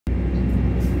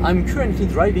I'm currently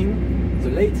driving the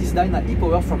latest Dyna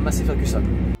E-Power from Massey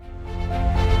Ferguson.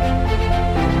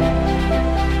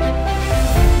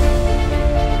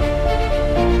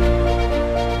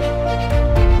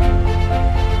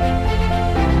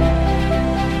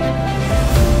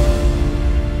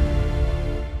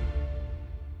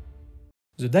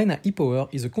 The Dyna E-Power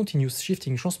is a continuous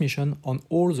shifting transmission on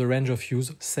all the range of use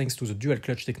thanks to the dual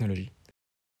clutch technology.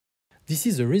 This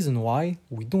is the reason why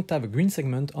we don't have a green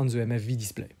segment on the MFV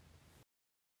display.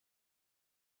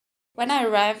 When I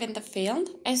arrive in the field,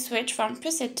 I switch from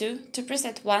preset 2 to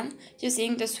preset 1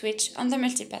 using the switch on the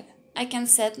multipad. I can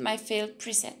set my field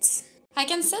presets. I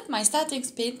can set my starting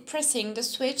speed pressing the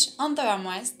switch on the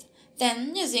armrest,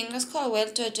 then using the scroll wheel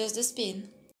to adjust the speed.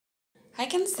 I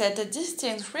can set a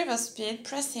distinct reverse speed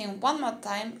pressing one more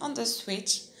time on the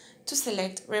switch to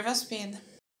select reverse speed.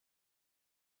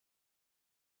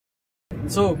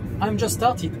 So I'm just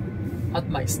started at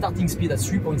my starting speed at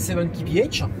 3.7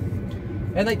 kph,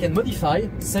 and I can modify,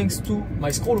 thanks to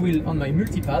my scroll wheel on my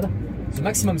multipad, the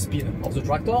maximum speed of the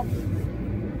tractor.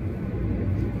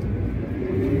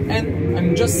 And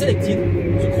I'm just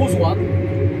selected the cruise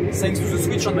one, thanks to the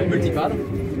switch on my multipad.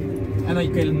 And I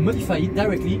can modify it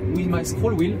directly with my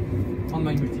scroll wheel on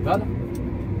my multipad.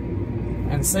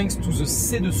 And thanks to the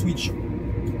C2 switch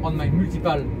on my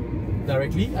multipad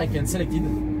directly, I can select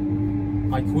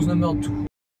my cruise number 2.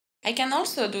 I can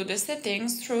also do the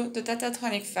settings through the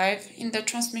Datatronic 5 in the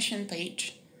transmission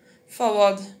page.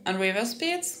 Forward and reverse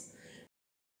speeds,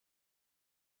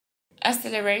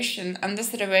 acceleration and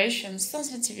deceleration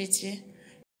sensitivity,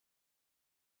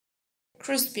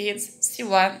 cruise speeds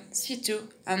C1,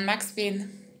 C2 and max speed.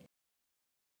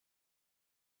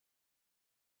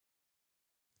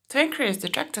 To increase the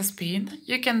tractor speed,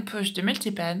 you can push the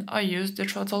multipad or use the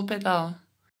throttle pedal.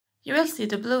 You will see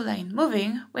the blue line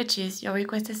moving, which is your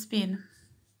requested speed.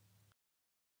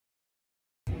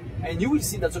 And you will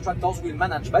see that the tractors will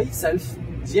manage by itself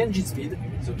the engine speed,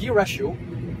 the gear ratio,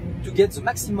 to get the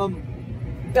maximum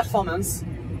performance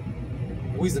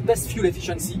with the best fuel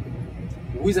efficiency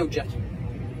without jerking.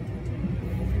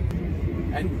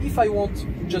 And if I want to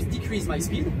just decrease my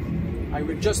speed, I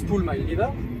will just pull my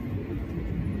lever.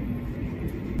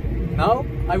 Now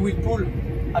I will pull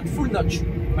at full notch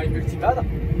my multipad,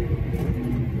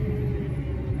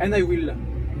 and I will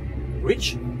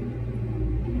reach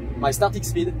my starting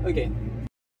speed again.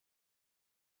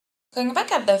 Going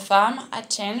back at the farm, I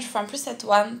change from preset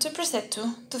 1 to preset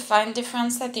 2 to find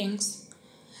different settings.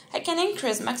 I can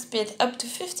increase max speed up to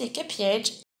 50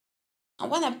 kph,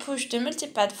 and when I push the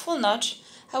multipad full notch,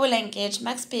 I will engage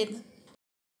max speed.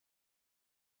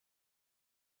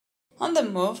 On the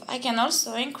move, I can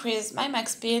also increase my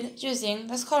max speed using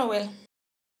the scroll wheel.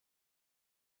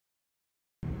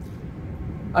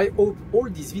 I hope all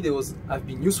these videos have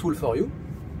been useful for you.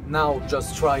 Now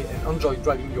just try and enjoy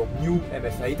driving your new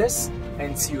MF8S,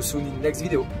 and see you soon in the next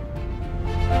video.